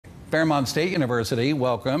Farimont State University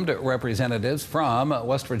welcomed representatives from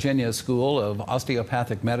West Virginia School of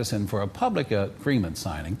Osteopathic Medicine for a public agreement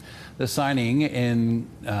signing. The signing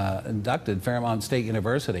inducted Farimont State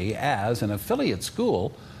University as an affiliate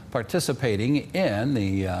school participating in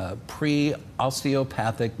the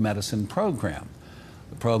pre-osteopathic medicine program.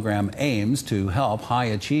 The program aims to help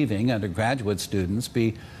high-achieving undergraduate students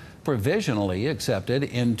be provisionally accepted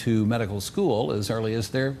into medical school as early as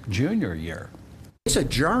their junior year. It's a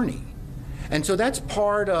journey. And so that's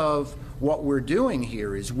part of what we're doing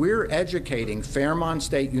here is we're educating Farimont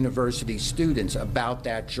State University students about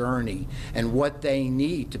that journey and what they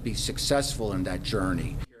need to be successful in that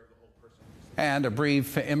journey. And a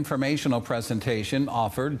brief informational presentation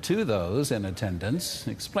offered to those in attendance,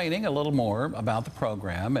 explaining a little more about the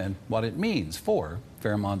program and what it means for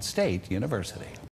Farimont State University.